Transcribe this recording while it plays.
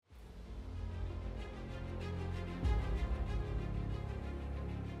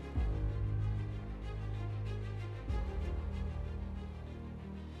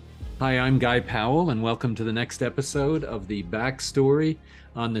Hi, I'm Guy Powell, and welcome to the next episode of the backstory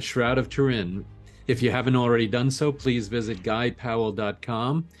on the Shroud of Turin. If you haven't already done so, please visit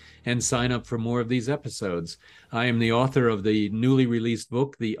guypowell.com and sign up for more of these episodes. I am the author of the newly released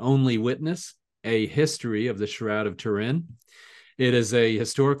book, The Only Witness, A History of the Shroud of Turin. It is a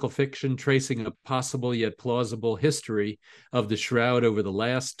historical fiction tracing a possible yet plausible history of the Shroud over the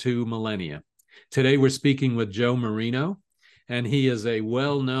last two millennia. Today, we're speaking with Joe Marino, and he is a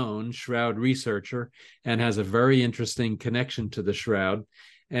well-known Shroud researcher and has a very interesting connection to the Shroud.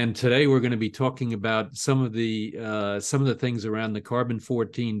 And today we're going to be talking about some of the things around the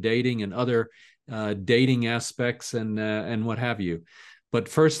carbon-14 dating and other dating aspects and what have you. But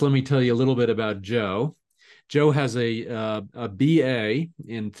first, let me tell you a little bit about Joe. Joe has a BA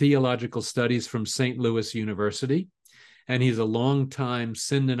in theological studies from St. Louis University, and he's a longtime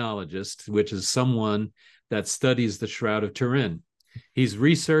syndenologist, which is someone that studies the Shroud of Turin. He's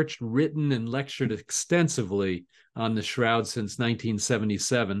researched, written, and lectured extensively on the Shroud since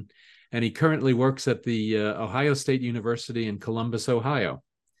 1977, and he currently works at the Ohio State University in Columbus, Ohio.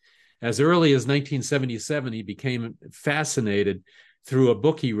 As early as 1977, he became fascinated through a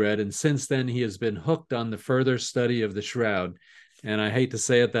book he read, and since then he has been hooked on the further study of the Shroud. And I hate to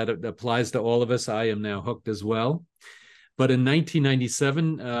say it, that it applies to all of us. I am now hooked as well. But in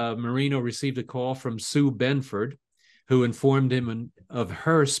 1997, Marino received a call from Sue Benford, who informed him of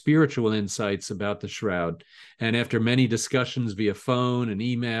her spiritual insights about the Shroud. And after many discussions via phone and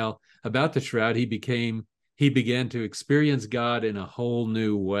email about the Shroud, he began to experience God in a whole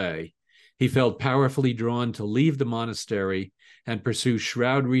new way. He felt powerfully drawn to leave the monastery and pursue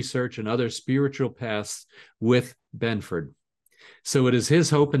Shroud research and other spiritual paths with Benford. So it is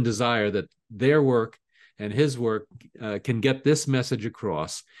his hope and desire that their work and his work can get this message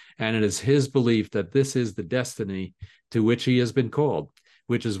across. And it is his belief that this is the destiny to which he has been called,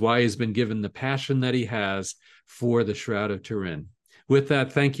 which is why he's been given the passion that he has for the Shroud of Turin. With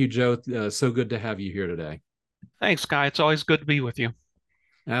that, thank you, Joe. So good to have you here today. Thanks, Guy. It's always good to be with you.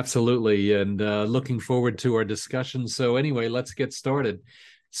 Absolutely. And looking forward to our discussion. So anyway, let's get started.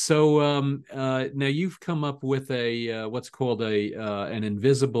 So now you've come up with a what's called a an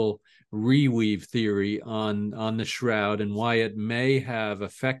invisible reweave theory on the Shroud and why it may have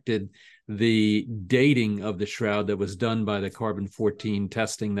affected the dating of the Shroud that was done by the carbon-14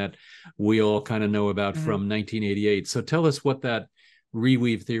 testing that we all kind of know about Mhm. from 1988. So tell us what that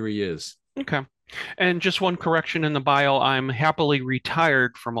reweave theory is. Okay. And just one correction in the bio, I'm happily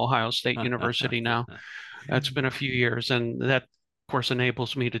retired from Ohio State University now. It's been a few years, and that, of course,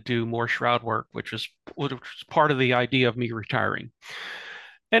 enables me to do more shroud work, which is part of the idea of me retiring.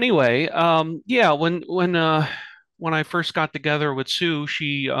 Anyway, yeah, when I first got together with Sue,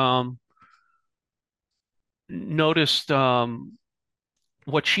 she noticed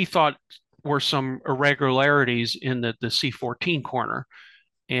what she thought were some irregularities in the C14 corner.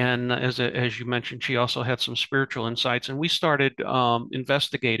 And as you mentioned, she also had some spiritual insights, and we started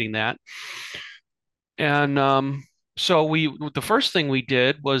investigating that. And so the first thing we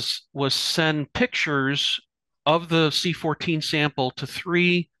did was send pictures of the C14 sample to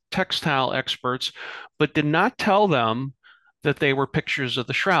three textile experts, but did not tell them that they were pictures of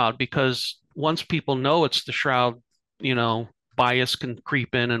the shroud because once people know it's the shroud, you know, bias can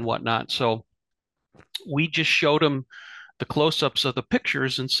creep in and whatnot. So we just showed them the close-ups of the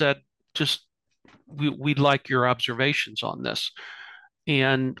pictures and said, just we'd like your observations on this.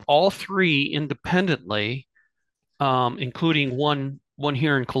 And all three independently, including one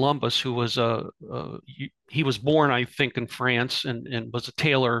here in Columbus who was he was born, I think, in France and was a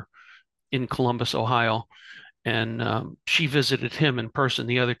tailor in Columbus, Ohio. And she visited him in person.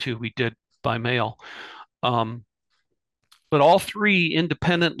 The other two we did by mail. Um, but all three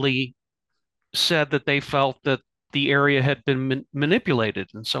independently said that they felt that the area had been manipulated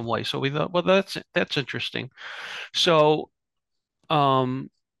in some way. So we thought, well, that's interesting. So um,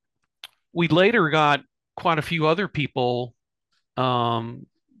 we later got quite a few other people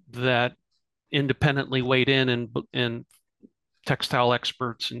that independently weighed in and textile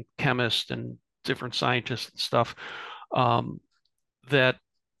experts and chemists and different scientists and stuff um, that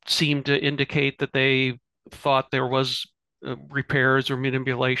seemed to indicate that they thought there was repairs or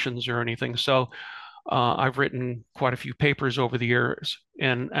manipulations or anything. So I've written quite a few papers over the years,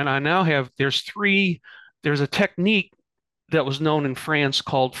 and I now have there's a technique that was known in France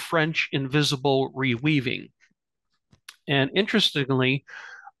called French invisible reweaving. And interestingly,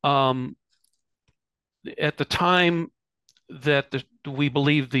 um, at the time that we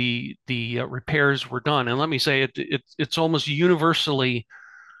believe the repairs were done, and let me say it's almost universally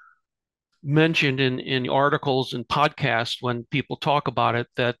mentioned in articles and podcasts when people talk about it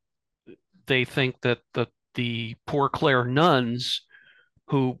that they think that the Poor Clare nuns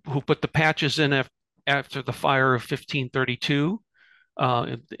who put the patches in after the fire of 1532. In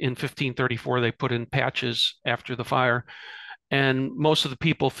 1534, they put in patches after the fire, and most of the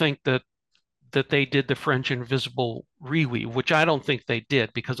people think that they did the French invisible reweave, which I don't think they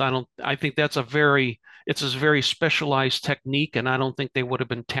did, because I think it's a very specialized technique, and I don't think they would have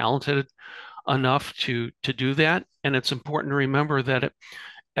been talented enough to do that. And it's important to remember that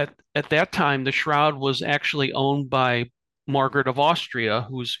at that time, the shroud was actually owned by Margaret of Austria,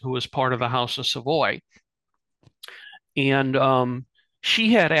 who was part of the House of Savoy, and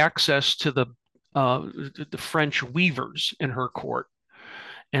she had access to the French weavers in her court,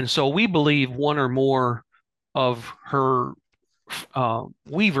 and so we believe one or more of her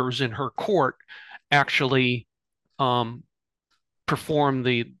weavers in her court actually performed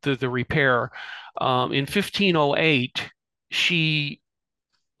the repair. In 1508, she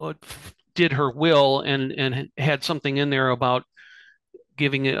did her will and had something in there about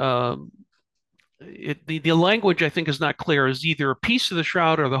giving it, the language I think is not clear, is either a piece of the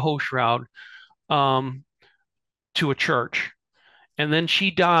shroud or the whole shroud um, to a church. And then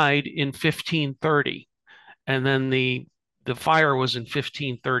she died in 1530, and then the fire was in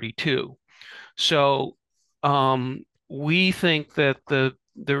 1532. So we think that the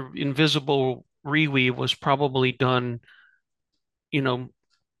invisible reweave was probably done, you know,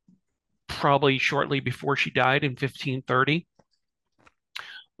 probably shortly before she died in 1530.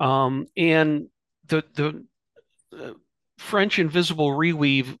 And the French invisible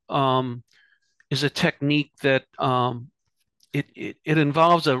reweave is a technique that it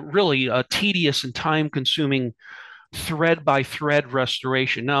involves a tedious and time-consuming thread by thread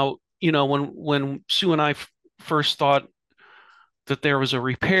restoration. Now, when Sue and I first thought that there was a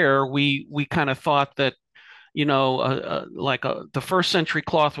repair, we kind of thought that the first century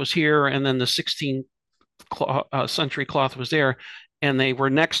cloth was here, and then the 16th century cloth was there, and they were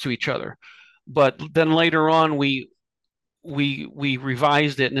next to each other. But then later on, we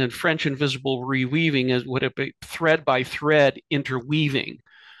revised it, and in French invisible reweaving would it be thread by thread interweaving.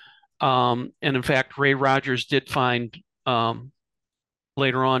 And in fact, Ray Rogers did find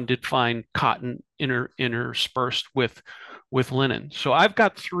later on cotton interspersed with linen. So I've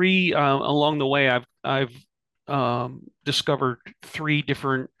got three along the way. I've discovered three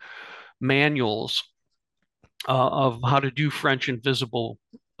different manuals of how to do French invisible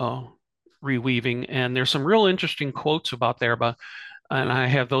reweaving, and there's some real interesting quotes about there. And I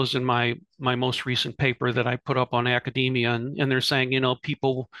have those in my most recent paper that I put up on Academia, and they're saying,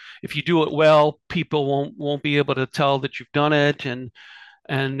 people, if you do it well, people won't be able to tell that you've done it, and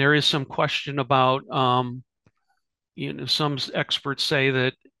there is some question about, some experts say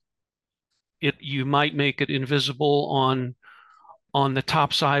that you might make it invisible on the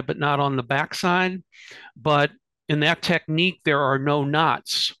top side, but not on the back side. But in that technique, there are no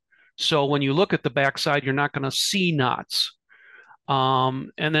knots. So when you look at the backside, you're not going to see knots.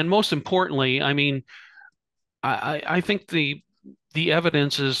 And then most importantly, I mean, I think the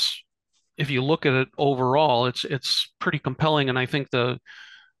evidence is, if you look at it overall, it's pretty compelling. And I think the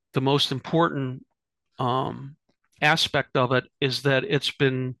most important aspect of it is that it's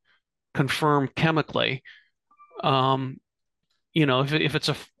been confirmed chemically. If it's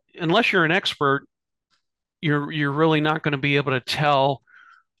unless you're an expert, you're really not going to be able to tell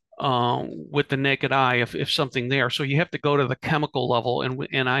with the naked eye if something there. So you have to go to the chemical level,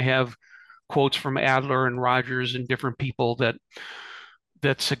 and I have quotes from Adler and Rogers and different people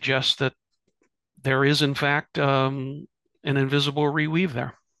that suggest that there is in fact an invisible reweave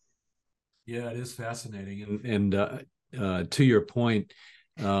there. Yeah, it is fascinating, and to your point,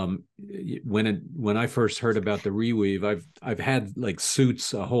 when I first heard about the reweave, I've had like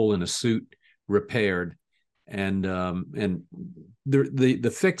a hole in a suit repaired, and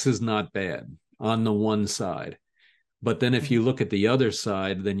the fix is not bad on the one side, but then if you look at the other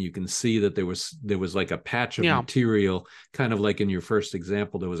side, then you can see that there was like a patch of material, kind of like in your first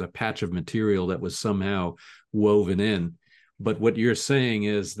example, there was a patch of material that was somehow woven in. But what you're saying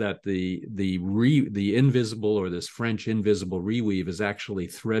is that the invisible, or this French invisible reweave, is actually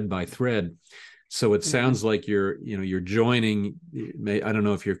thread by thread. So it sounds like you're joining. I don't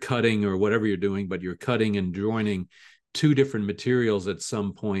know if you're cutting or whatever you're doing, but you're cutting and joining two different materials at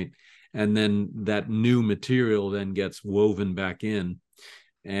some point, and then that new material then gets woven back in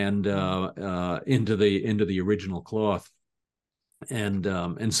and into the original cloth.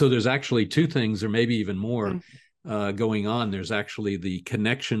 And so there's actually two things, or maybe even more, going on. There's actually the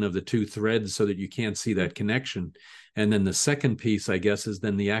connection of the two threads so that you can't see that connection. And then the second piece, I guess, is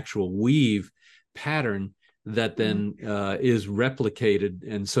then the actual weave pattern that Mhm. then is replicated,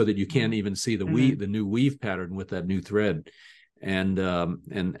 and so that you can't even see Mhm. the new weave pattern with that new thread. And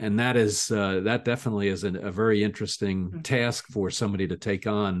that is that definitely is a very interesting task for somebody to take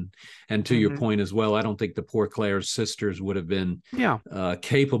on. And to your Mhm. point as well, I don't think the poor Claire's sisters would have been Yeah.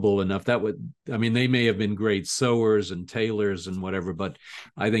 capable enough. That would, I mean, they may have been great sewers and tailors and whatever, but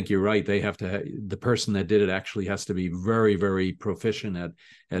I think you're right. They have to, the person that did it actually has to be very, very proficient at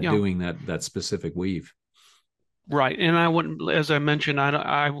Yeah. doing that specific weave. Right. And I wouldn't, as I mentioned,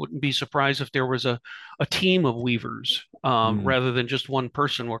 I wouldn't be surprised if there was a team of weavers Mm, rather than just one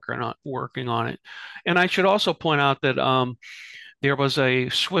person working on it. And I should also point out that there was a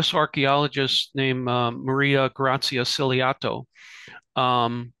Swiss archaeologist named Maria Grazia Ciliato,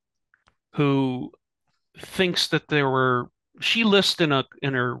 um, who thinks that there were. She lists in a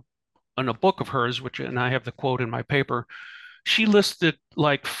book of hers, which, and I have the quote in my paper. She listed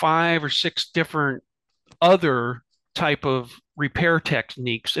like 5 or 6 different other type of repair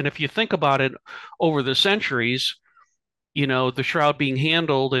techniques. And if you think about it, over the centuries, the shroud being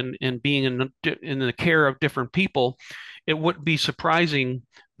handled and being in the care of different people, it wouldn't be surprising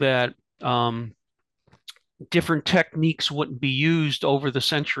that different techniques wouldn't be used over the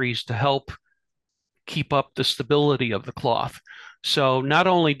centuries to help keep up the stability of the cloth. So not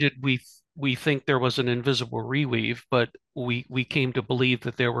only did we think there was an invisible reweave, but we came to believe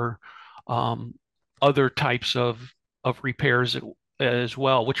that there were um, other types of repairs as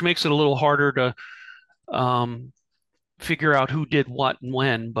well, which makes it a little harder to um, figure out who did what and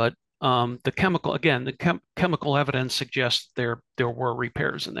when. But the chemical, again, the chemical evidence suggests there were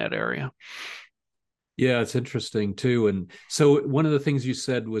repairs in that area. yeah, it's interesting too. And so one of the things you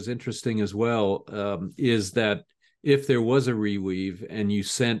said was interesting as well, is that if there was a reweave and you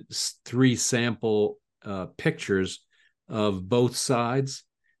sent 3 sample pictures of both sides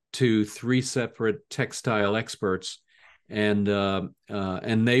to 3 separate textile experts, and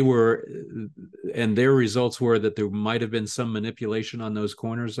they were, and their results were that there might have been some manipulation on those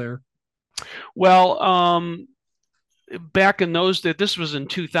corners there. Well, back in those days, this was in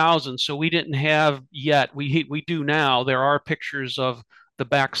 2000, so we didn't have yet. We do now. There are pictures of the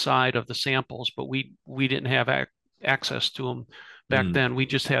backside of the samples, but we didn't have access to them back Mm. then. We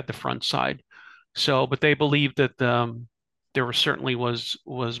just had the front side. So, but they believed that there was certainly was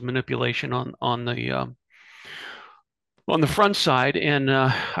manipulation on the front side. And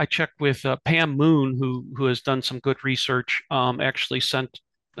I checked with Pam Moon, who has done some good research. Actually sent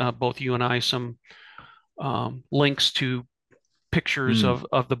both you and I some links to pictures Mm.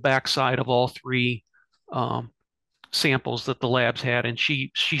 of the backside of all 3 um, samples that the labs had, and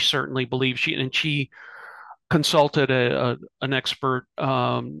she certainly believes she consulted an expert,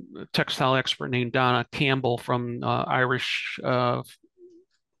 textile expert named Donna Campbell from Irish.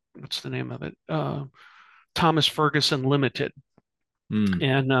 What's the name of it? Thomas Ferguson Limited, Mm.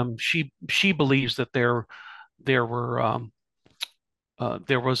 and she believes that there were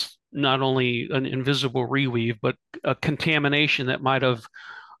there was not only an invisible reweave, but a contamination that might have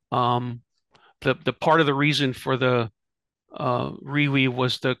um, the part of the reason for the reweave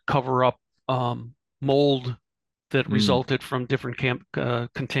was to cover up mold that Mm. resulted from different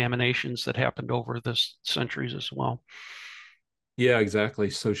contaminations that happened over the centuries as well. Yeah, exactly.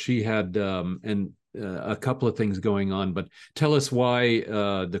 So she had and a couple of things going on, but tell us why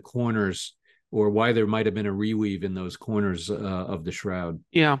the corners, or why there might have been a reweave in those corners of the shroud.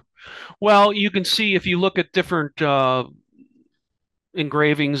 Yeah. Well, you can see if you look at different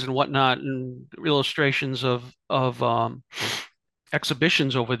engravings and whatnot and illustrations of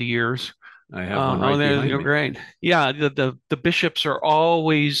exhibitions over the years. I have one Oh, right there behind you're me. great. Yeah, the bishops are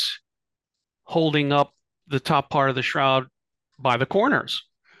always holding up the top part of the shroud by the corners.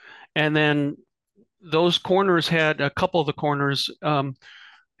 And then those corners had a couple of the corners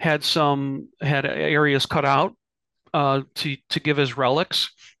had areas cut out to give as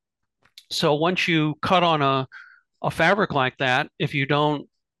relics. So once you cut on a fabric like that, if you don't,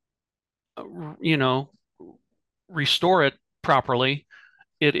 you know, restore it properly,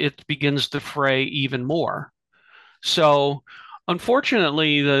 it begins to fray even more. So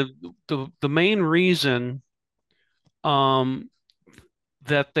unfortunately, the main reason um,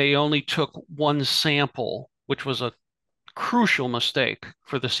 that they only took one sample, which was a crucial mistake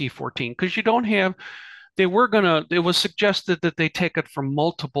for the C-14, because you don't have, it was suggested that they take it from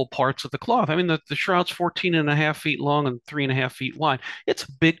multiple parts of the cloth. I mean, the shroud's 14 and a half feet long and 3.5 feet wide. It's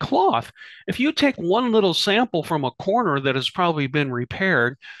a big cloth. If you take one little sample from a corner that has probably been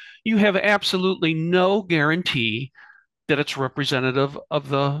repaired, you have absolutely no guarantee that it's representative of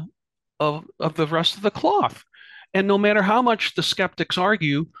the rest of the cloth. And no matter how much the skeptics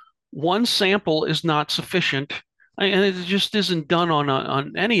argue, one sample is not sufficient, and it just isn't done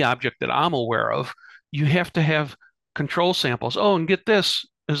on any object that I'm aware of. You have to have control samples. Oh, and get this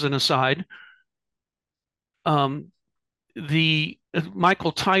as an aside. Um, the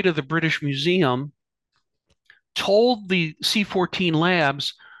Michael Tite of the British Museum told the C14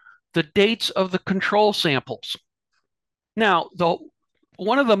 labs the dates of the control samples. Now,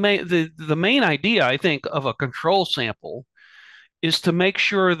 one of the main idea, I think, of a control sample is to make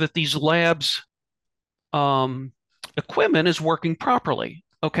sure that these labs um, equipment is working properly.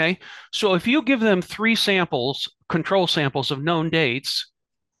 Okay, so if you give them three samples, control samples of known dates,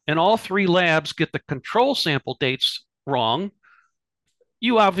 and all three labs get the control sample dates wrong,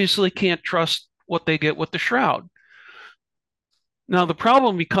 you obviously can't trust what they get with the shroud. Now the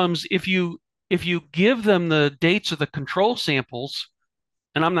problem becomes if you give them the dates of the control samples,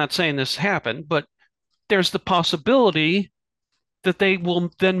 and I'm not saying this happened, but there's the possibility that they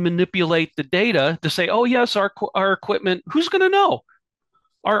will then manipulate the data to say, oh yes, our equipment. Who's going to know?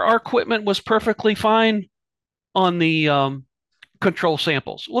 Our equipment was perfectly fine on the control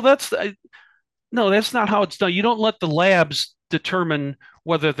samples. Well, no, that's not how it's done. You don't let the labs determine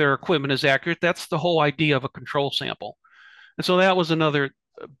whether their equipment is accurate. That's the whole idea of a control sample. And so that was another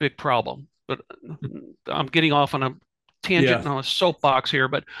big problem. But I'm getting off on a tangent Yeah. and on a soapbox here.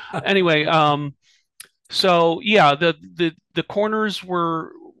 But anyway, so yeah, the corners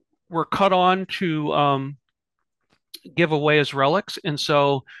were cut on to give away as relics, and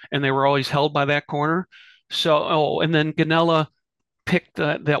they were always held by that corner. So and then Ganella picked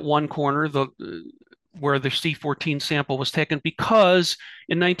that one corner, the where the C14 sample was taken, because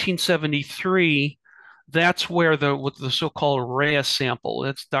in 1973, that's where the so-called Reyes sample,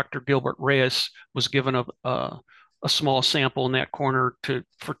 that's Dr. Gilbert Reyes, was given a small sample in that corner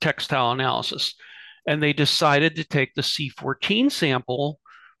for textile analysis. And they decided to take the C14 sample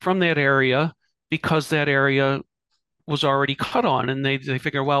from that area because that area was already cut on, and they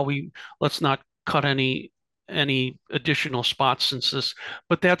figure, well, let's not cut any additional spots since this,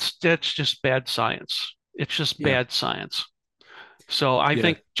 but that's just bad science. It's just Yeah. bad science. So I Yeah.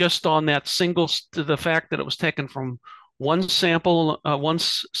 think just on that the fact that it was taken from one sample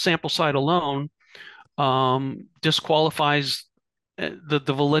site alone, disqualifies the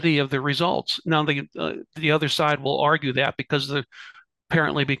validity of the results. Now the other side will argue that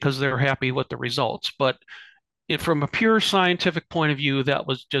apparently because they're happy with the results, but from a pure scientific point of view, that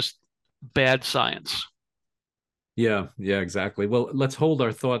was just bad science. Yeah, yeah, exactly. Well, let's hold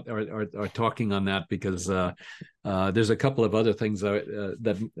our thought, our talking on that, because there's a couple of other things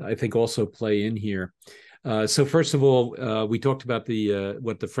that I think also play in here. So first of all, we talked about the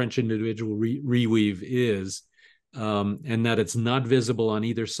what the French individual reweave is, and that it's not visible on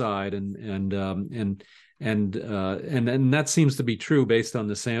either side, and that seems to be true based on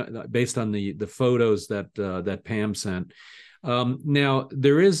the photos that Pam sent. Now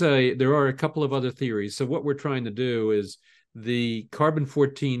there are a couple of other theories. So what we're trying to do is the carbon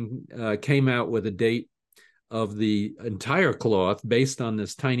 14 came out with a date of the entire cloth based on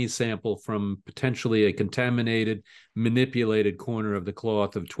this tiny sample from potentially a contaminated, manipulated corner of the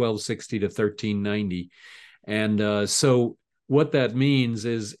cloth of 1260 to 1390. And so what that means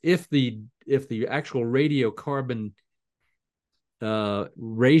is if the actual radiocarbon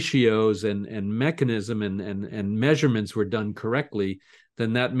ratios and mechanism and measurements were done correctly,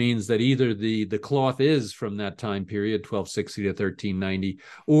 then that means that either the cloth is from that time period, 1260 to 1390,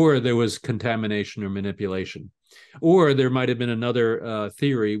 or there was contamination or manipulation. Or there might have been another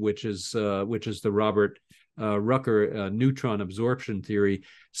theory, which is the Robert Rucker neutron absorption theory.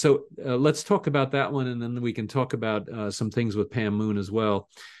 So let's talk about that one, and then we can talk about some things with Pam Moon as well.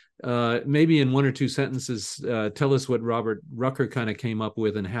 Maybe in one or two sentences, tell us what Robert Rucker kind of came up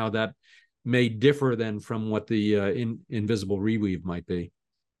with and how that may differ then from what the invisible reweave might be.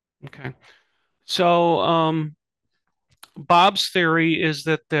 Okay. So Bob's theory is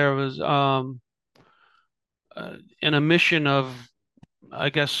that there was an emission of, I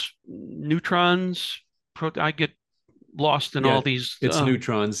guess, neutrons. I get lost in Yeah, all these. it's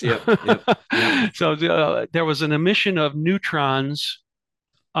neutrons. Yep, yep, yep. So there was an emission of neutrons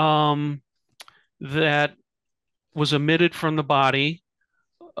um, that was emitted from the body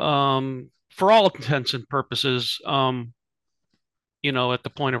for all intents and purposes. At the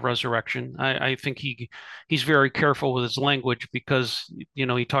point of resurrection. I think he's very careful with his language because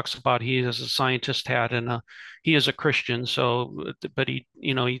he talks about he has a scientist hat and he is a Christian. So, but he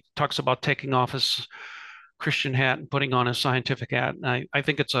talks about taking off his Christian hat and putting on a scientific hat. And I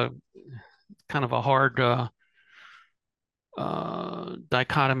think it's a kind of a hard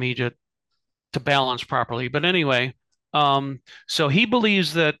dichotomy to balance properly. But anyway, So he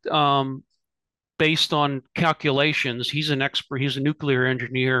believes that based on calculations, he's an expert, he's a nuclear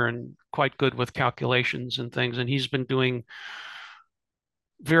engineer and quite good with calculations and things. And he's been doing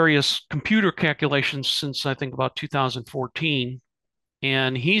various computer calculations since I think about 2014.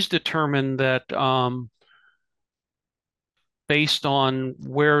 And he's determined that based on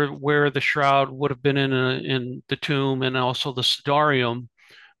where the shroud would have been in the tomb and also the sidarium,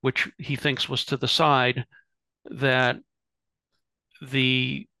 which he thinks was to the side, that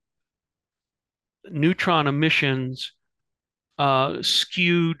the neutron emissions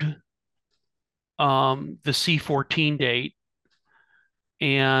skewed the C14 date,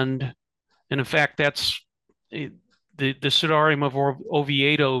 and in fact, that's the Sidarium of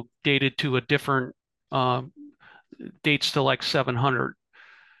Oviedo dated to a different dates to like 700.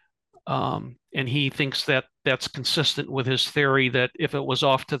 And he thinks that that's consistent with his theory that if it was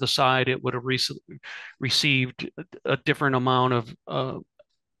off to the side, it would have received a different amount of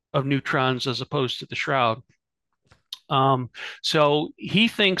neutrons as opposed to the shroud. So he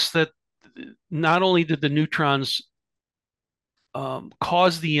thinks that not only did the neutrons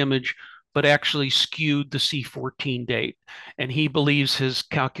caused the image, but actually skewed the C14 date. And he believes his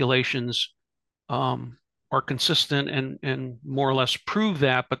calculations are consistent and more or less prove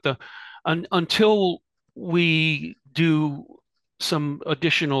that. But until we do some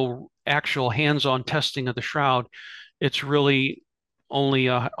additional actual hands-on testing of the shroud, it's really only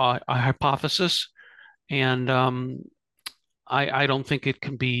a hypothesis. And I don't think it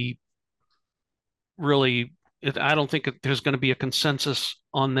can be really, I don't think there's going to be a consensus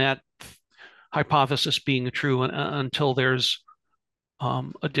on that hypothesis being true until there's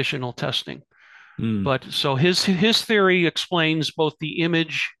additional testing. Mm. But so his theory explains both the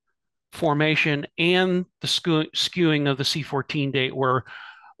image formation and the skewing of the C14 date. Where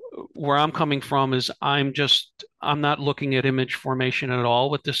I'm coming from is I'm not looking at image formation at all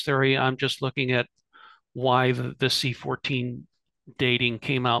with this theory. I'm just looking at why the C14 dating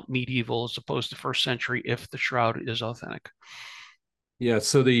came out medieval as opposed to first century if the shroud is authentic. Yeah.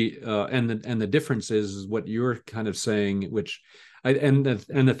 So the difference is what you're kind of saying, which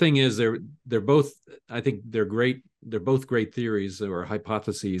the thing is they're both, I think they're great. They're both great theories or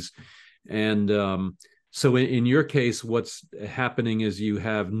hypotheses. And so in your case, what's happening is you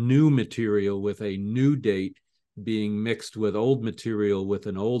have new material with a new date being mixed with old material with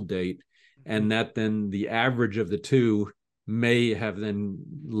an old date, and that then the average of the two may have then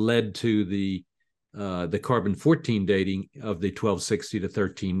led to the carbon 14 dating of the 1260 to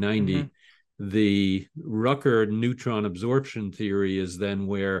 1390. Mm-hmm. The Rucker neutron absorption theory is then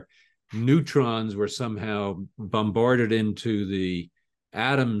where neutrons were somehow bombarded into the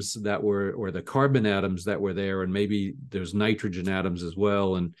atoms that were, or the carbon atoms that were there, and maybe there's nitrogen atoms as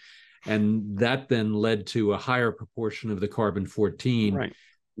well, and that then led to a higher proportion of the carbon 14, right,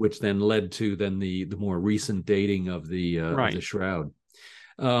 which then led to then the more recent dating of the shroud.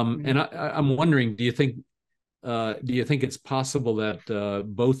 And I'm wondering, do you think it's possible that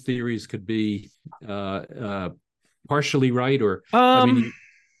both theories could be partially right, or I mean,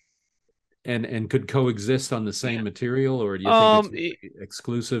 and could coexist on the same material, or do you think it's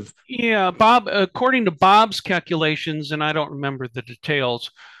exclusive? Yeah, Bob, according to Bob's calculations, and I don't remember the details,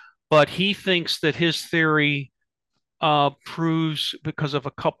 but he thinks that his theory proves, because of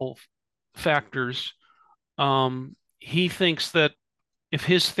a couple factors, he thinks that if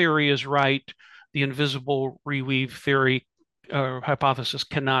his theory is right, the invisible reweave theory hypothesis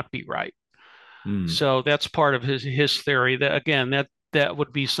cannot be right. So that's part of his theory. That again, that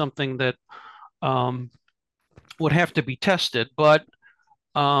would be something that would have to be tested. But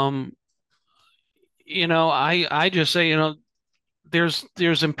I just say,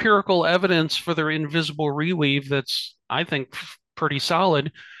 there's empirical evidence for their invisible reweave that's, I think, pretty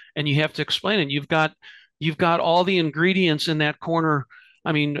solid, and you have to explain it. You've got all the ingredients in that corner.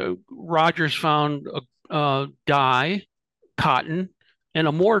 I mean, Rogers found a dye, cotton, and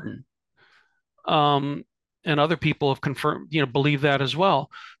a mordant. And other people have confirmed, believe that as well.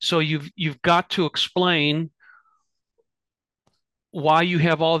 So you've got to explain why you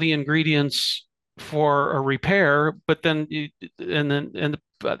have all the ingredients for a repair, but then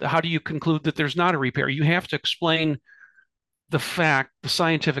how do you conclude that there's not a repair? You have to explain the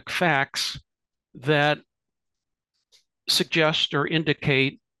scientific facts that suggest or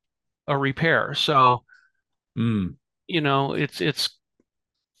indicate a repair. So, it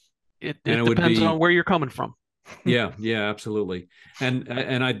depends on where you're coming from. Yeah, absolutely. And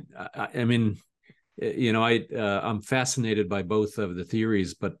I mean, I'm fascinated by both of the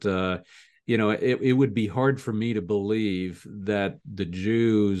theories, but it would be hard for me to believe that the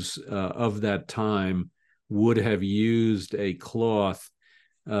Jews of that time would have used a cloth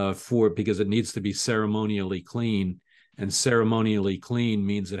because it needs to be ceremonially clean. And ceremonially clean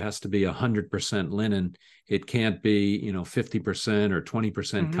means it has to be 100% linen. It can't be, 50% or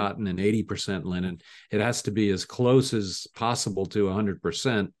 20% Hmm. cotton and 80% linen. It has to be as close as possible to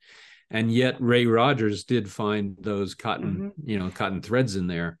 100%. And yet Ray Rogers did find those Hmm. cotton threads in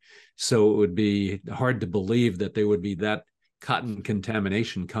there. So it would be hard to believe that there would be that cotton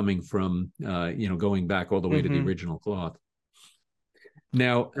contamination coming from, going back all the way to the Hmm. original cloth.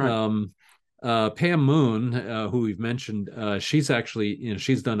 Now, Right. Pam Moon, who we've mentioned, she's actually,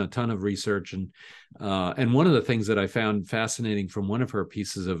 she's done a ton of research, and one of the things that I found fascinating from one of her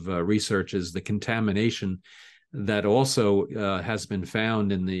pieces of research is the contamination that also has been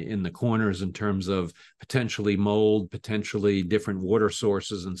found in the corners in terms of potentially mold, potentially different water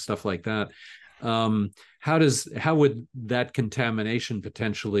sources and stuff like that. How would that contamination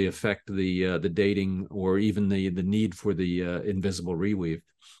potentially affect the dating or even the need for the invisible reweave?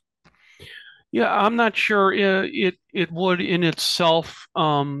 Yeah, I'm not sure it would in itself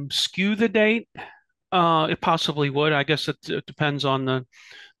skew the date. It possibly would. I guess it depends on the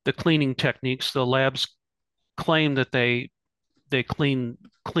cleaning techniques. The labs claim that they clean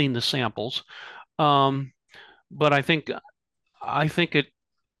the samples. Um, but I think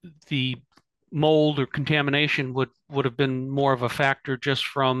the mold or contamination would have been more of a factor just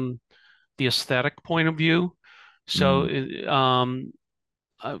from the aesthetic point of view. So, Mm,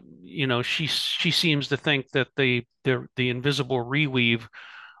 she seems to think that the invisible reweave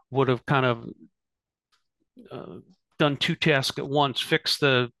would have kind of uh, done two tasks at once: fix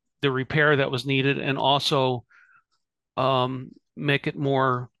the repair that was needed, and also make it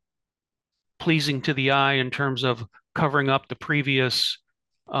more pleasing to the eye in terms of covering up the previous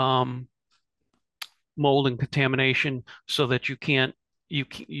um, mold and contamination, so that you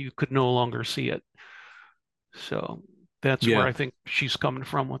could no longer see it. So that's where yeah, I think she's coming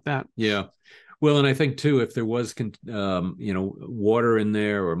from with that. yeah. Well, and I think too, if there was, water in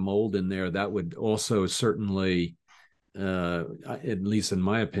there or mold in there, that would also certainly, at least in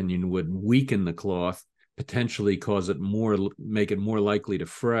my opinion, would weaken the cloth, potentially make it more likely to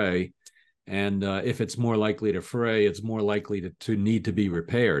fray. And if it's more likely to fray, it's more likely to need to be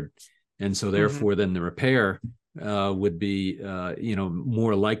repaired. And so, Hmm. therefore, then the repair would be,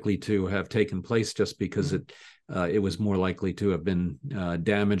 more likely to have taken place just because Hmm. it was more likely to have been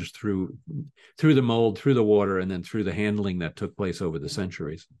damaged through the mold, through the water, and then through the handling that took place over the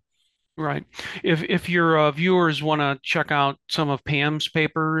centuries. Right. If your viewers want to check out some of Pam's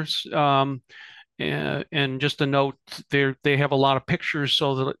papers, and just a note, they have a lot of pictures,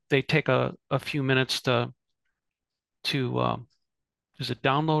 so that they take a few minutes to is it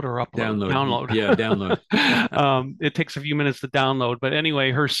download or upload? Download, Download. yeah, download. It takes a few minutes to download, but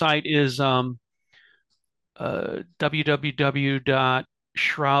anyway, her site is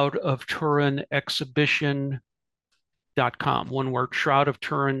www.shroudofturinexhibition.com. One word,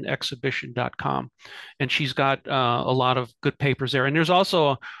 shroudofturinexhibition.com. And she's got a lot of good papers there. And there's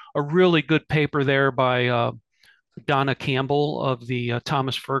also a really good paper there by Donna Campbell of the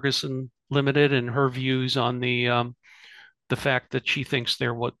Thomas Ferguson Limited, and her views on the fact that she thinks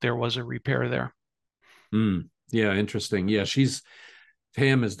there was a repair there. Mm, yeah, interesting. Yeah,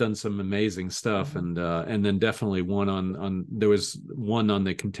 Pam has done some amazing stuff, Mhm. and then definitely one on there was one on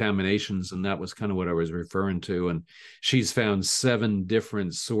the contaminations, and that was kind of what I was referring to. And she's found 7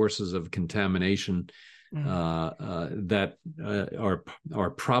 different sources of contamination Mhm. that are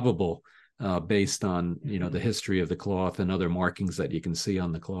probable based on Mhm. the history of the cloth and other markings that you can see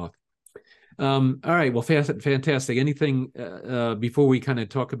on the cloth. All right, well, fantastic. Anything before we kind of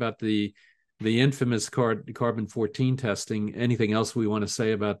talk about the infamous carbon 14 testing? Anything else we want to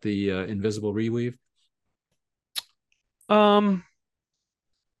say about the invisible reweave? Um,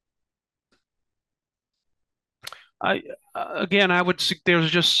 I again,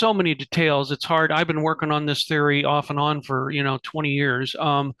 there's just so many details. It's hard. I've been working on this theory off and on for 20 years.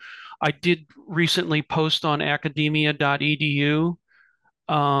 I did recently post on academia.edu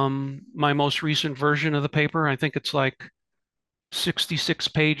my most recent version of the paper. I think it's like 66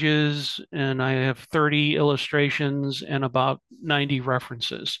 pages, and I have 30 illustrations and about 90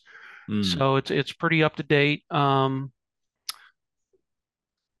 references. Mm, So it's pretty up to date. I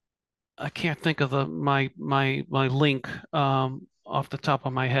can't think of my link off the top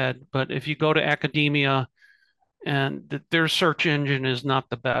of my head, but if you go to academia, and their search engine is not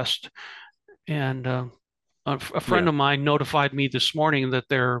the best, and a friend yeah. of mine notified me this morning that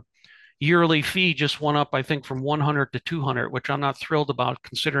their yearly fee just went up, I think, from 100 to 200, which I'm not thrilled about,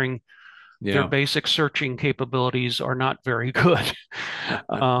 considering their Yeah. basic searching capabilities are not very good.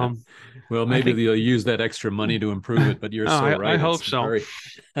 Um, Well, I maybe think they'll use that extra money to improve it, but you're so I right. hope It's so. very.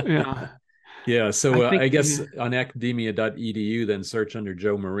 Yeah, Yeah, I so think I guess on academia.edu, then search under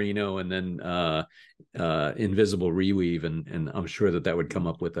Joe Marino and then invisible reweave, and I'm sure that that would come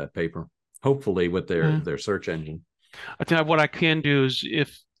up with that paper, hopefully with uh, their search engine. I think what I can do is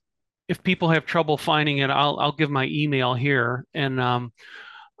if people have trouble finding it, I'll give my email here, and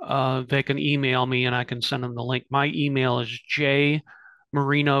they can email me, and I can send them the link. My email is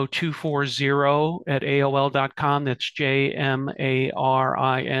jmarino240 at AOL.com. That's JMARINO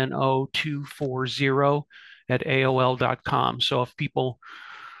 240 at AOL.com. So if people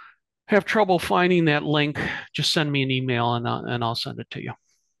have trouble finding that link, just send me an email, and I'll send it to you.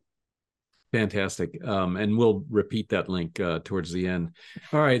 Fantastic. And we'll repeat that link towards the end.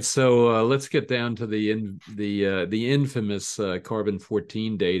 All right, so let's get down to the infamous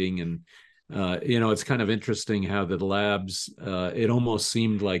carbon-14 dating, and it's kind of interesting how the labs. It almost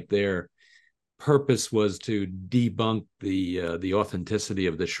seemed like their purpose was to debunk the authenticity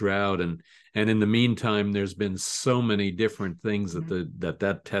of the shroud, and in the meantime, there's been so many different things that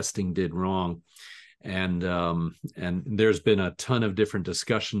that testing did wrong, and there's been a ton of different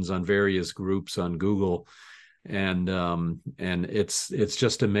discussions on various groups on Google, and it's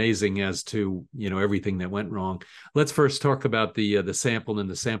just amazing as to everything that went wrong. Let's first talk about the sample and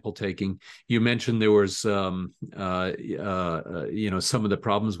the sample taking. You mentioned there was some of the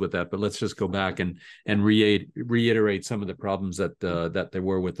problems with that, but let's just go back and reiterate some of the problems that there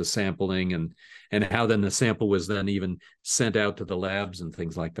were with the sampling, and how then the sample was then even sent out to the labs and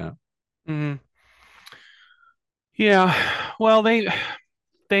things like that. Mm, yeah, well, they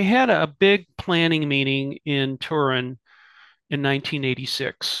had a big planning meeting in Turin in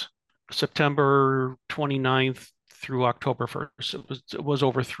 1986, September 29th through October 1st. It was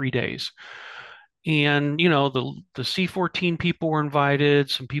over 3 days. And the C14 people were invited,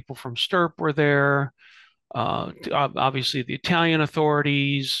 some people from STIRP were there, obviously the Italian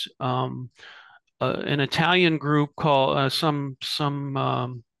authorities, an Italian group called some I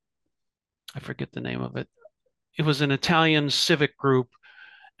forget the name of it. It was an Italian civic group,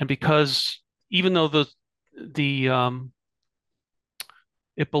 and because even though the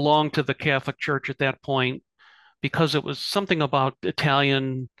it belonged to the Catholic Church at that point, because it was something about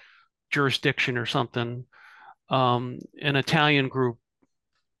Italian jurisdiction or something, an Italian group,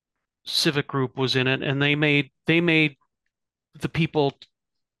 civic group, was in it, and they made the people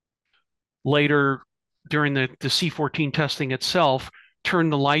later during the C14 testing itself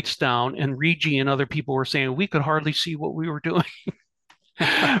turn the lights down, and Rigi and other people were saying we could hardly see what we were doing.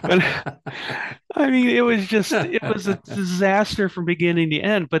 But I mean, it was a disaster from beginning to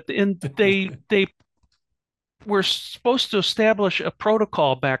end. But they were supposed to establish a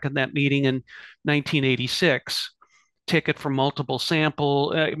protocol back in that meeting in 1986, take it from multiple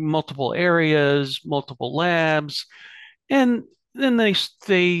areas, multiple labs, and then they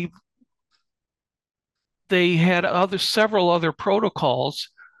had several other protocols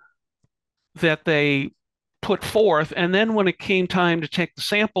that they put forth. And then when it came time to take the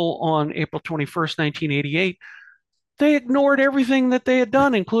sample on April 21st, 1988, they ignored everything that they had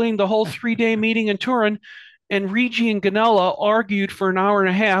done, including the whole 3 day meeting in Turin. And Rigi and Ganella argued for an hour and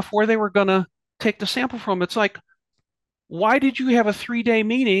a half where they were going to take the sample from. It's like, why did you have a 3 day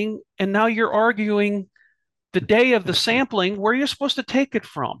meeting and now you're arguing the day of the sampling where you're supposed to take it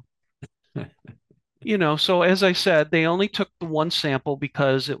from? So as I said, they only took the one sample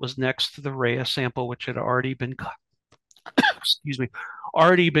because it was next to the Rhea sample, which had already been cut. Excuse me,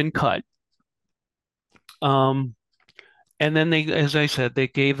 already been cut. Um, and then as I said, they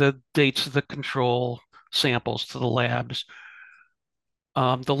gave the dates of the control samples to the labs.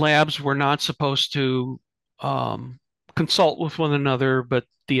 The labs were not supposed to consult with one another, but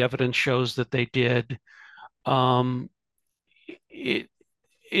the evidence shows that they did. Um, it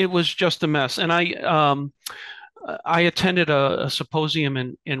it was just a mess, and I attended a symposium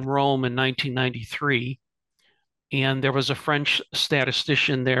in Rome in 1993, and there was a French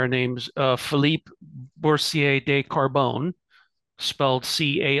statistician there named Philippe Boursier de Carbone, spelled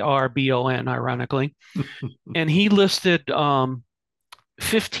Carbon, ironically, and he listed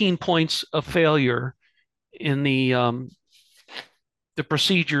 15 points of failure in the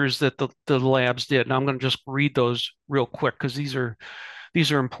procedures that the labs did. And I'm going to just read those real quick because these are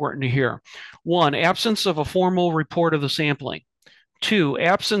important to hear. 1, absence of a formal report of the sampling. 2,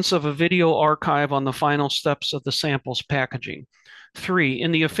 absence of a video archive on the final steps of the sample's packaging. 3,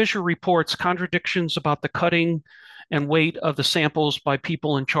 in the official reports, contradictions about the cutting and weight of the samples by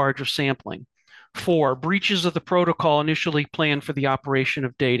people in charge of sampling. 4, breaches of the protocol initially planned for the operation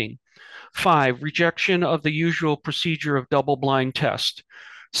of dating. 5, rejection of the usual procedure of double-blind test.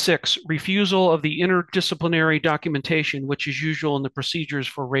 6, refusal of the interdisciplinary documentation, which is usual in the procedures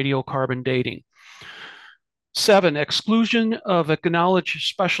for radiocarbon dating. 7, exclusion of acknowledged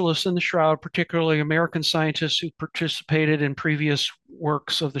specialists in the Shroud, particularly American scientists who participated in previous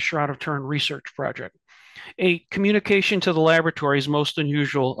works of the Shroud of Turin research project. 8, communication to the laboratories, most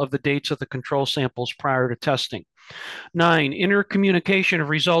unusual, of the dates of the control samples prior to testing. 9, intercommunication of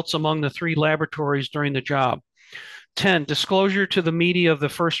results among the 3 laboratories during the job. 10, disclosure to the media of the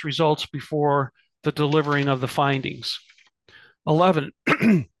first results before the delivering of the findings. 11,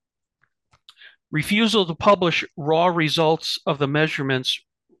 refusal to publish raw results of the measurements.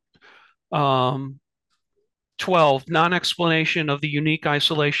 12, non-explanation of the unique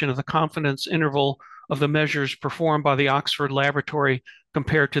isolation of the confidence interval of the measures performed by the Oxford laboratory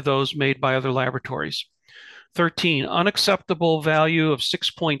compared to those made by other laboratories. 13, unacceptable value of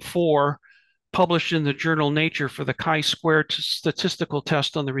 6.4 published in the journal Nature for the chi-squared statistical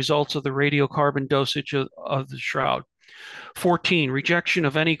test on the results of the radiocarbon dosage of the Shroud. 14, rejection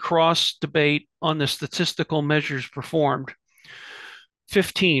of any cross debate on the statistical measures performed.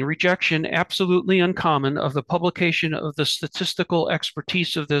 15, rejection, absolutely uncommon, of the publication of the statistical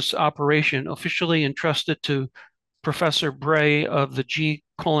expertise of this operation officially entrusted to Professor Bray of the G.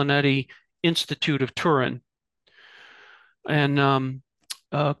 Colonetti Institute of Turin. And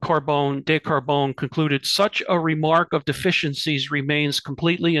Carbone concluded, such a remark of deficiencies remains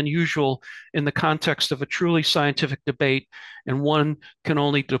completely unusual in the context of a truly scientific debate, and one can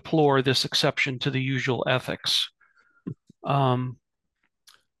only deplore this exception to the usual ethics.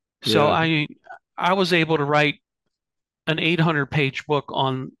 So I was able to write an 800-page book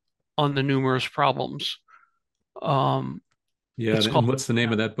on the numerous problems. And what's the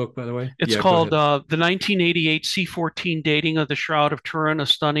name of that book, by the way? It's called the 1988 C14 Dating of the Shroud of Turin, a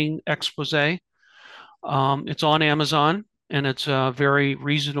Stunning Expose. It's on Amazon, and it's very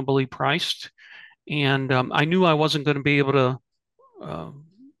reasonably priced. And I knew I wasn't going to be able to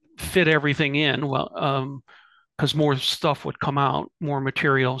fit everything in, because more stuff would come out, more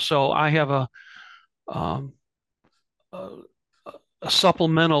material. So I have a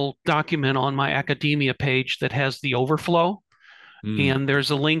supplemental document on my academia page that has the overflow. And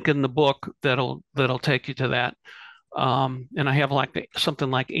there's a link in the book that'll take you to that. And I have something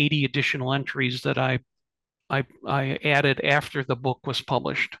like 80 additional entries that I added after the book was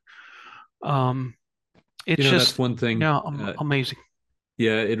published. It's that's one thing. Amazing.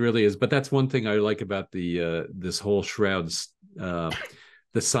 Yeah, it really is. But that's one thing I like about this whole Shrouds, the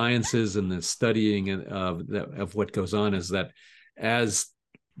sciences and the studying of what goes on, is that as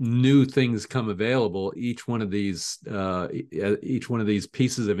new things come available, each one of these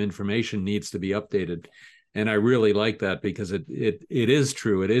pieces of information needs to be updated. And I really like that, because it is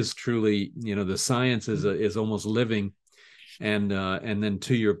true. It is truly, the science is almost living. And then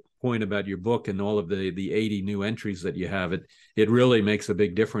to your point about your book and all of the 80 new entries that you have, it really makes a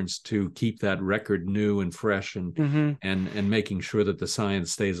big difference to keep that record new and fresh, and and making sure that the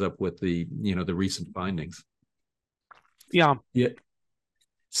science stays up with the recent findings. Yeah.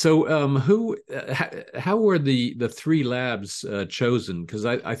 So how were the 3 labs chosen? Because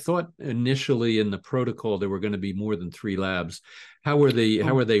I thought initially in the protocol there were going to be more than 3 labs. How were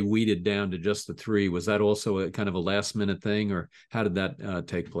they weeded down to just the 3? Was that also a kind of a last minute thing, or how did that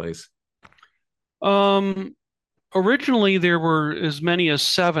take place? Originally there were as many as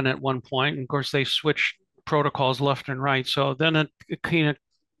 7 at one point, and of course they switched protocols left and right. So then it kind of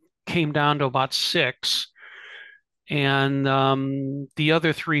came down to about 6. And the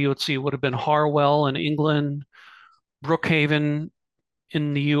other 3, let's see, would have been Harwell in England, Brookhaven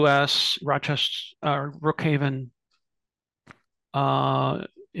in the U.S., Brookhaven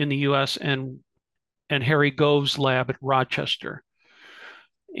in the U.S., and Harry Gove's lab at Rochester.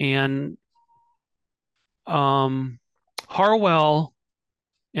 And Harwell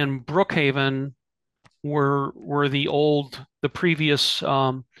and Brookhaven were the previous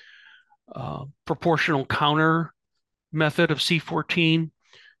proportional counter method of C14,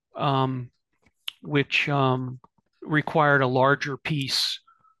 which required a larger piece,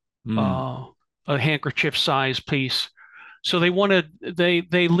 a handkerchief size piece. So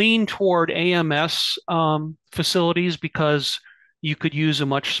they leaned toward AMS facilities because you could use a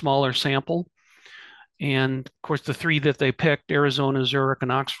much smaller sample. And of course, the 3 that they picked, Arizona, Zurich,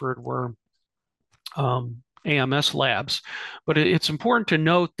 and Oxford, were AMS labs. But it's important to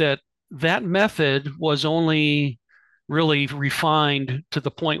note that method was only really refined to the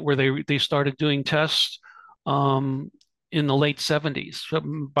point where they started doing tests in the late 70s,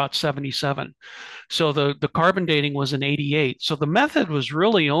 about 77. So the carbon dating was in 88. So the method was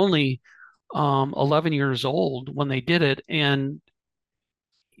really only 11 years old when they did it, and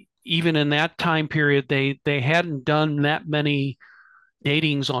even in that time period, they hadn't done that many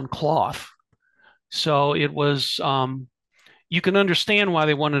datings on cloth. So it was you can understand why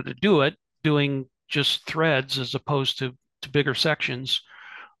they wanted to do it, doing just threads as opposed to bigger sections.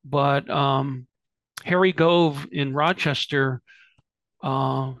 But Harry Gove in Rochester,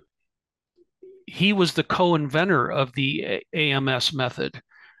 uh, he was the co-inventor of the AMS method,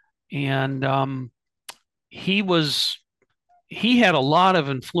 and he was he had a lot of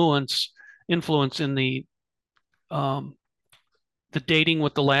influence in um, the dating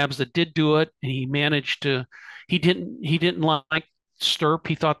with the labs that did do it. And he managed to he didn't like STIRP.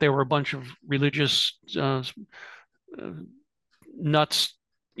 He thought they were a bunch of religious nuts,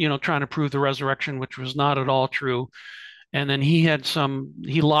 trying to prove the resurrection, which was not at all true. And then he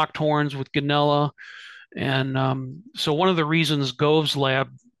locked horns with Ganella. And so one of the reasons Gove's lab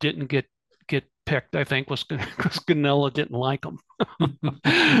didn't get picked, I think, was because Ganella didn't like him.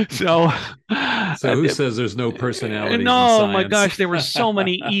 So, So who says there's no personalities in no, my science? gosh, there were so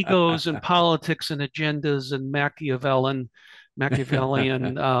many egos and politics and agendas and Machiavellian,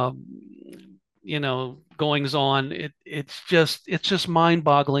 goings on. It's just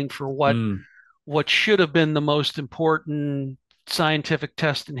mind-boggling for Mm, what should have been the most important scientific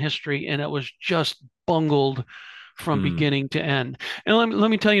test in history, and it was just bungled from mm, beginning to end. And let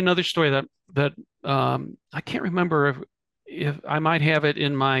me tell you another story that I can't remember if I might have it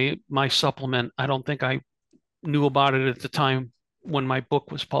in my supplement. I don't think I knew about it at the time when my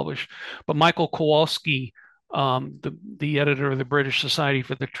book was published. But Michael Kowalski, the editor of the British Society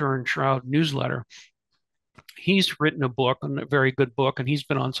for the Turin Shroud newsletter, he's written a book, a very good book, and he's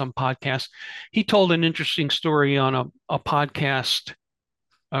been on some podcasts. He told an interesting story on a podcast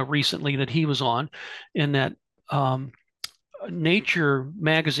recently that he was on, in that Nature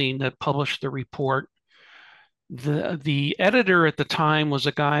magazine that published the report. The editor at the time was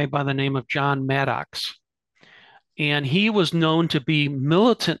a guy by the name of John Maddox, and he was known to be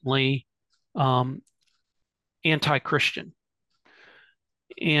militantly um, anti-Christian,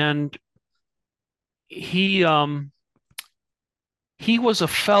 and he he was a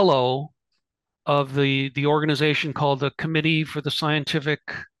fellow of the organization called the Committee for the Scientific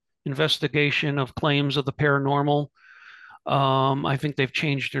Investigation of Claims of the Paranormal. I think they've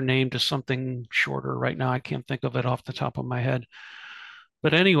changed their name to something shorter right now. I can't think of it off the top of my head.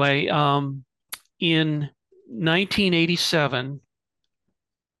 But anyway, in 1987,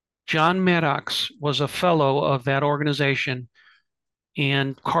 John Maddox was a fellow of that organization,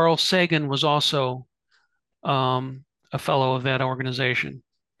 and Carl Sagan was also a fellow of that organization.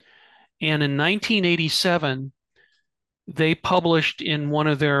 And in 1987, they published in one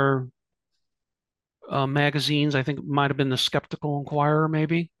of their magazines, I think it might have been the Skeptical Inquirer,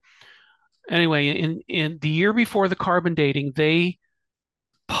 maybe. Anyway, in the year before the carbon dating, they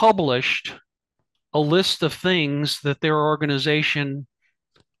published a list of things that their organization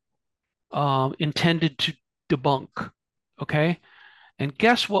intended to debunk. Okay. And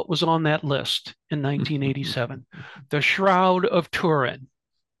guess what was on that list in 1987? The Shroud of Turin.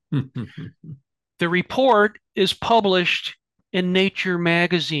 The report is published in Nature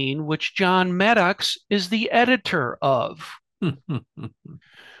magazine, which John Maddox is the editor of. Willie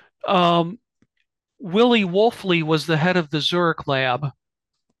Wolfley was the head of the Zurich lab,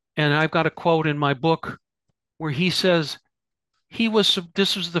 and I've got a quote in my book where he says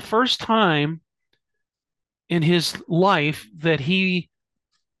this was the first time in his life that he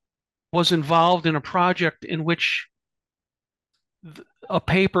was involved in a project in which a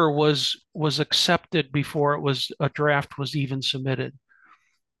paper was accepted before a draft was even submitted.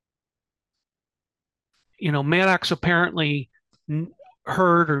 Maddox apparently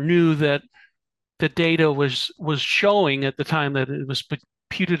heard or knew that the data was showing at the time that it was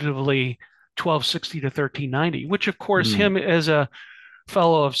putatively 1260 to 1390, which of course him as a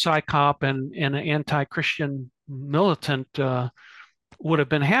fellow of PsyCop and an anti-Christian militant would have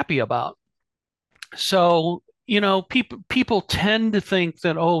been happy about. So people tend to think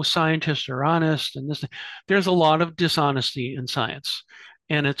that, oh, scientists are honest, and there's a lot of dishonesty in science.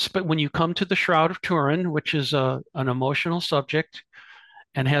 But when you come to the Shroud of Turin, which is an emotional subject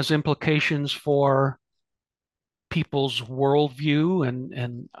and has implications for people's worldview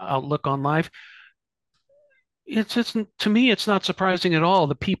and outlook on life, it's to me, it's not surprising at all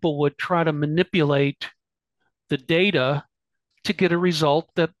that people would try to manipulate the data to get a result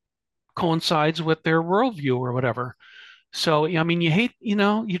that coincides with their worldview or whatever. So, I mean,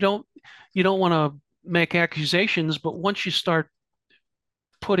 you don't want to make accusations, but once you start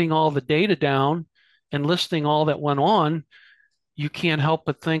putting all the data down and listing all that went on, you can't help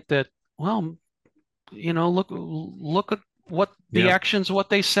but think that, well, look at what the Yeah. actions, what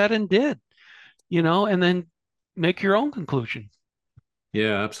they said and did, and then make your own conclusion.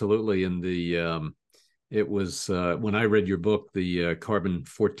 Yeah, absolutely. And it was when I read your book, the Carbon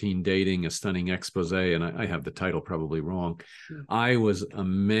 14 Dating, a Stunning Expose, and I have the title probably wrong. I was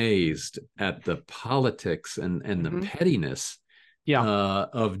amazed at the politics and the Mm-hmm. pettiness Yeah.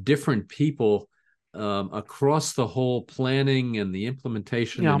 of different people across the whole planning and the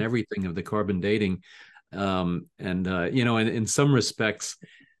implementation Yeah. and everything of the carbon dating. And in some respects,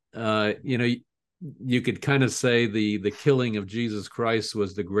 you could kind of say the killing of Jesus Christ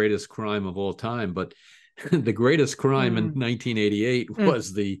was the greatest crime of all time, but the greatest crime in Mm. 1988 Mm.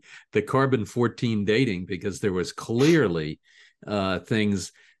 was the carbon 14 dating, because there was clearly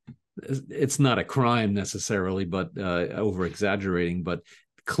things. It's not a crime necessarily, but over exaggerating, but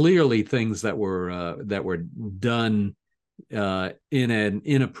clearly things that were done in an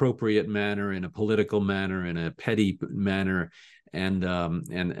inappropriate manner, in a political manner, in a petty manner, and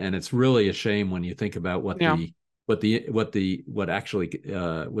it's really a shame when you think about Yeah. what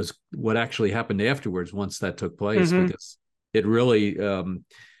actually happened afterwards once that took place, Mm-hmm. because it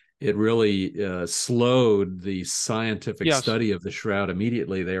really slowed the scientific Yes. study of the shroud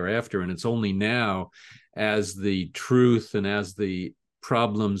immediately thereafter, and it's only now, as the truth and as the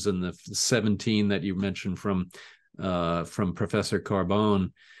problems and the 17 that you mentioned from Professor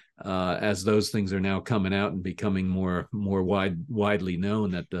Carbone, as those things are now coming out and becoming more widely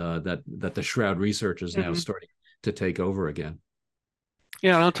known, that the shroud research is now Mm-hmm. starting to take over again.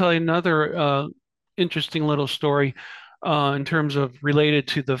 Yeah, and I'll tell you another interesting little story in terms of related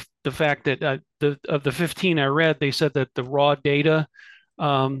to the fact that of the 15 I read, they said that the raw data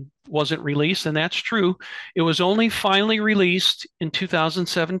wasn't released, and that's true. It was only finally released in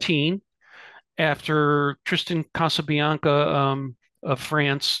 2017 after Tristan Casabianca of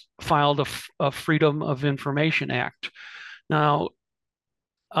France filed a Freedom of Information Act. Now,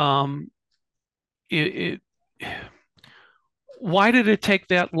 um, it why did it take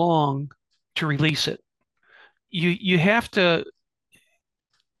that long to release it? You have to,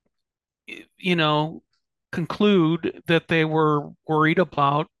 you know, conclude that they were worried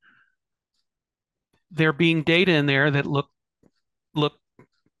about there being data in there that look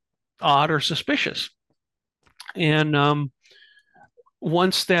odd or suspicious. And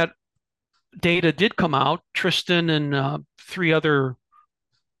once that data did come out, Tristan and three other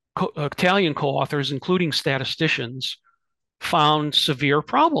Italian co-authors, including statisticians, found severe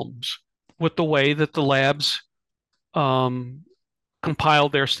problems with the way that the labs um,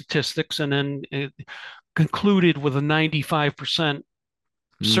 compiled their statistics, and then it concluded with a 95%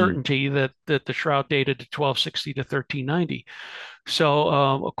 Mm. certainty that the shroud dated to 1260 to 1390.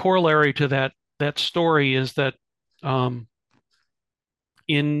 So a corollary to that story is that um,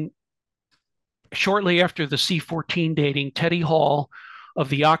 in shortly after the C14 dating, Teddy Hall of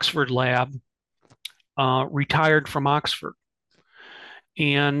the Oxford lab retired from Oxford,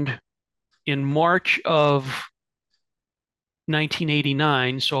 and in March of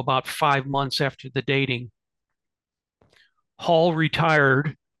 1989, so about 5 months after the dating, Hall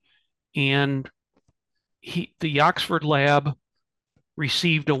retired, and the Oxford lab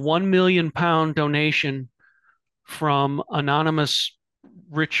received a £1 million donation from anonymous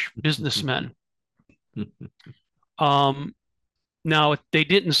rich businessmen. Um, Now, they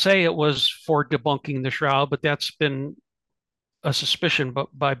didn't say it was for debunking the shroud, but that's been a suspicion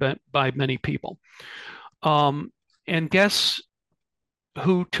by many people. And guess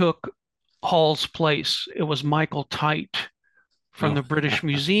who took Hall's place? It was Michael Tite from Oh. the British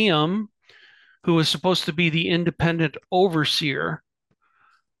Museum, who was supposed to be the independent overseer.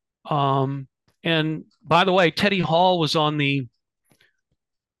 Um, and by the way, Teddy Hall was on the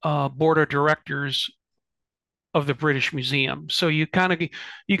board of directors of the British Museum. So you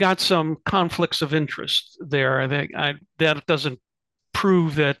got some conflicts of interest there. That doesn't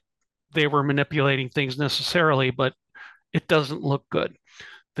prove that they were manipulating things necessarily, but it doesn't look good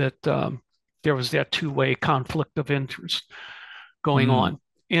that there was that two-way conflict of interest going Mm. on.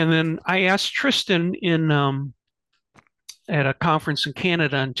 And then I asked Tristan in at a conference in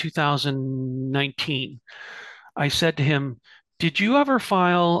Canada in 2019. I said to him, "Did you ever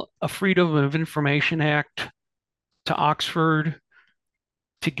file a Freedom of Information Act to Oxford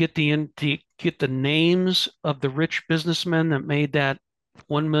to get the names of the rich businessmen that made that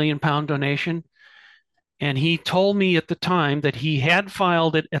 £1 million donation?" And he told me at the time that he had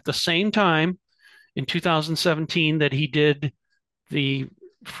filed it at the same time in 2017 that he did the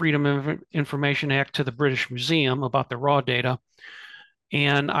Freedom of Information Act to the British Museum about the raw data.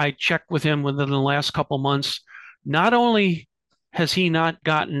 And I checked with him within the last couple months. Not only has he not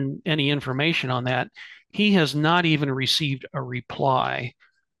gotten any information on that? He has not even received a reply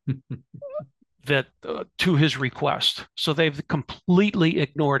that to his request. So they've completely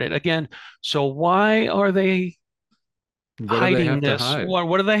ignored it. Again, so why are they What do they hiding have to this? hide?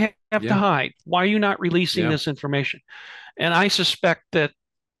 What do they have to Yeah, hide? Why are you not releasing yeah, this information? And I suspect that,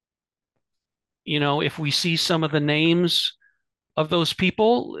 if we see some of the names of those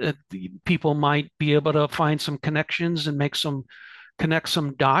people, people might be able to find some connections and connect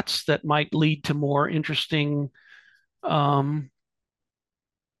some dots that might lead to more interesting um,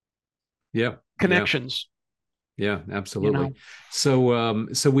 yeah, yeah, connections. yeah, You absolutely. know,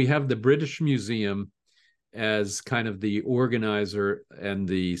 So we have the British Museum as kind of the organizer, and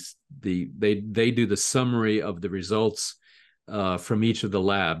they do the summary of the results from each of the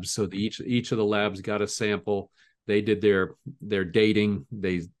labs. So each of the labs got a sample. They did their dating.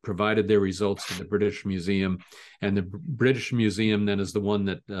 They provided their results to the British Museum, and the British Museum then is the one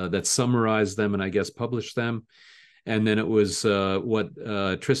that summarized them and I guess published them. And then it was what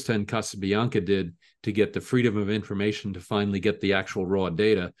Tristan Casabianca did to get the freedom of information to finally get the actual raw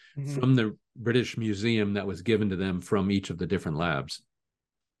data mhm. from the British Museum that was given to them from each of the different labs.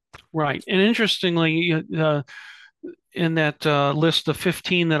 Right. And interestingly, in that list of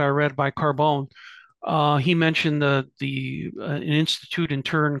 15 that I read by Carbone, he mentioned the an institute in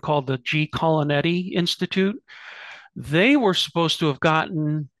Turin called the G. Colonetti Institute. They were supposed to have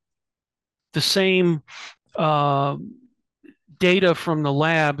gotten the same uh, data from the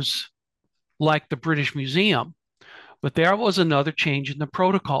labs like the British Museum, but there was another change in the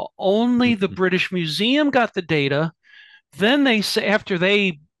protocol. Only the British Museum got the data. Then they say after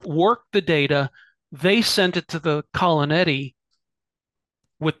they worked the data, they sent it to the Colonetti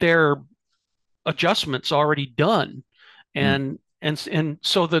with their adjustments already done. And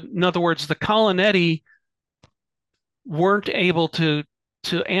so in other words, the Colonetti weren't able to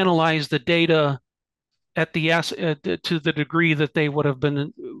analyze the data at to the degree that they would have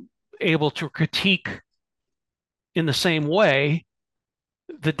been able to critique in the same way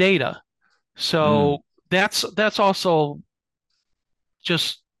the data. So Mm. that's also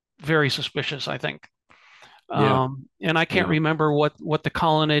just very suspicious, I think. Yeah, And I can't yeah, remember what the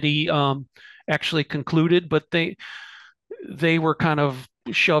Colonnade actually concluded, but they were kind of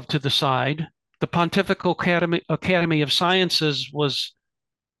shoved to the side. The Pontifical Academy of Sciences was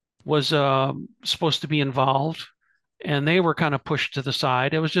supposed to be involved, and they were kind of pushed to the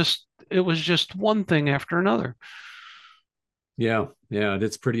side. It was just one thing after another. yeah, yeah.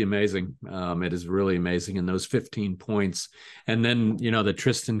 It's pretty amazing. It is really amazing. And those 15 points, and then the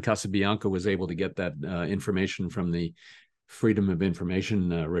Tristan Casabianca was able to get that information from the Freedom of Information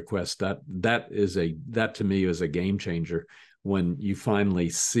request. That to me is a game changer when you finally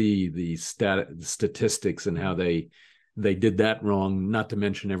see the statistics and how they did that wrong. Not to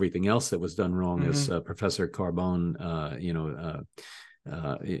mention everything else that was done wrong, as Mm-hmm. Professor Carbone,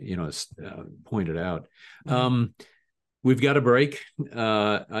 pointed out. Mm-hmm. We've got a break.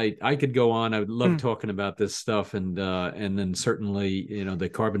 I could go on. I would love Mm-hmm. talking about this stuff, and then certainly the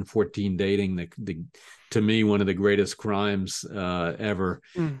carbon 14 dating, the to me one of the greatest crimes ever.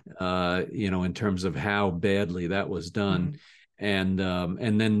 In terms of how badly that was done, Mm-hmm.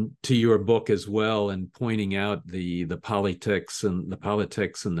 and then to your book as well, and pointing out the politics and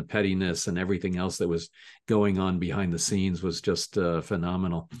the pettiness and everything else that was going on behind the scenes was just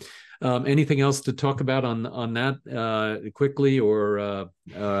phenomenal. Anything else to talk about on that quickly, or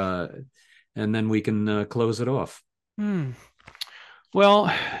and then we can close it off. Mm-hmm.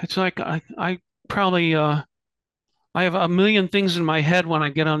 Well, it's like I probably I have a million things in my head when I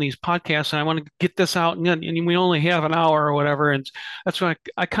get on these podcasts, and I want to get this out, and we only have an hour or whatever, and that's why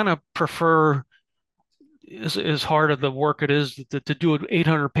I kind of prefer, as hard of the work it is, to do an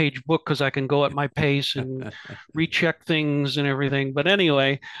 800-page book because I can go at my pace and recheck things and everything. But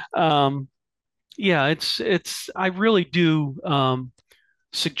anyway, um, yeah, it's I really do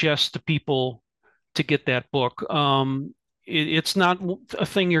suggest to people to get that book. It's not a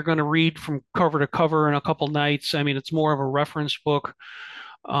thing you're going to read from cover to cover in a couple nights. I mean, it's more of a reference book.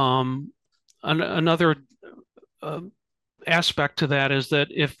 Um, another uh, aspect to that is that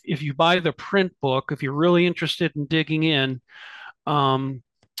if you buy the print book, if you're really interested in digging in, um,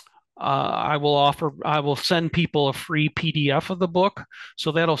 I will send people a free PDF of the book,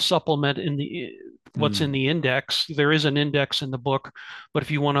 so that'll supplement in the what's in Mm. the index. There is an index in the book, but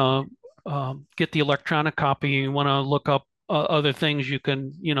if you want to get the electronic copy, you want to look up other things, you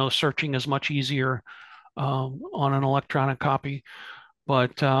can, searching is much easier on an electronic copy.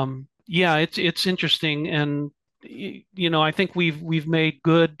 But yeah, it's interesting, and I think we've made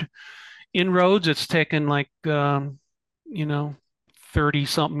good inroads. It's taken like you know, 30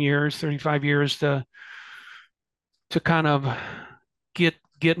 something years, 35 years to kind of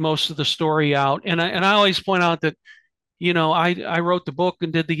get most of the story out. And I always point out that, I wrote the book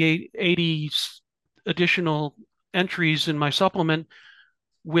and did the 80 additional entries in my supplement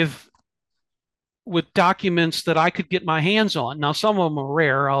with documents that I could get my hands on. Now, some of them are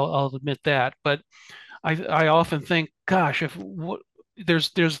rare, I'll admit that, but I often think, gosh, if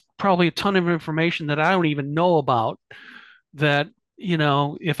there's probably a ton of information that I don't even know about that,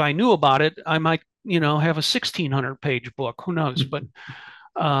 if I knew about it, I might, have a 1,600-page book. Who knows? But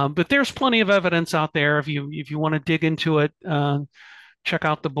there's plenty of evidence out there if you want to dig into it. Check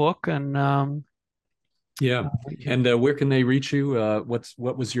out the book and Yeah. And where can they reach you?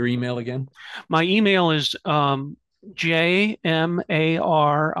 What was your email again? my email is jmarino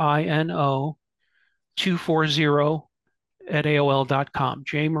 240 at AOL.com.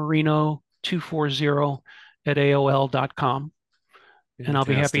 jmarino 240 at AOL.com. And I'll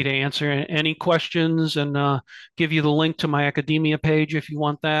be happy Fantastic. to answer any questions and give you the link to my academia page if you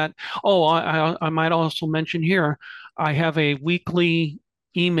want that. Oh, I might also mention here, I have a weekly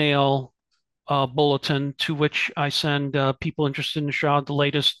email bulletin to which I send people interested in the Shroud the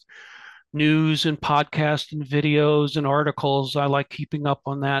latest news and podcasts and videos and articles. I like keeping up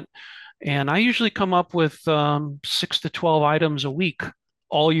on that. And I usually come up with 6 to 12 items a week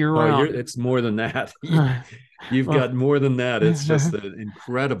all year Oh, round. it's more than that. You've got more than that. It's just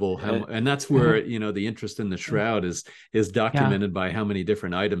incredible how, and that's where, the interest in the Shroud is Yeah. documented by how many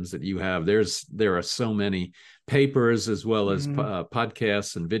different items that you have. There are so many papers as well as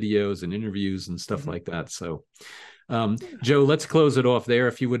podcasts and videos and interviews and stuff like that. So, Joe, let's close it off there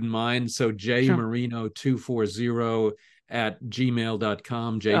if you wouldn't mind. So Sure. jmarino240 at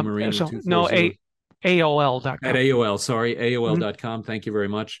gmail.com, No, jmarino240 at AOL.com. AOL, sorry, Mhm. AOL.com. Thank you very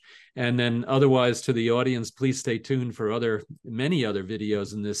much. And then otherwise to the audience, please stay tuned for many other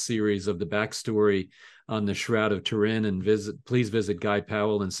videos in this series of the backstory on the Shroud of Turin, and please visit Guy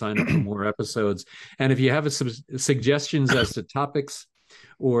Powell and sign up for more episodes. And if you have some suggestions as to topics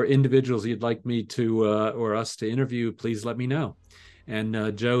or individuals you'd like me to or us to interview, please let me know.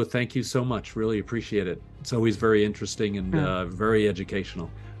 And Joe, thank you so much. Really appreciate it. It's always very interesting and Yeah. very educational.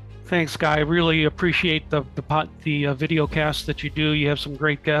 Thanks, Guy. I really appreciate the video cast that you do. You have some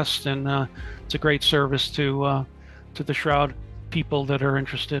great guests, and it's a great service to the Shroud people that are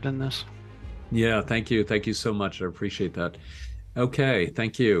interested in this. Yeah, thank you. Thank you so much. I appreciate that. Okay,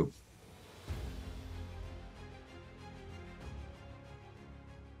 thank you.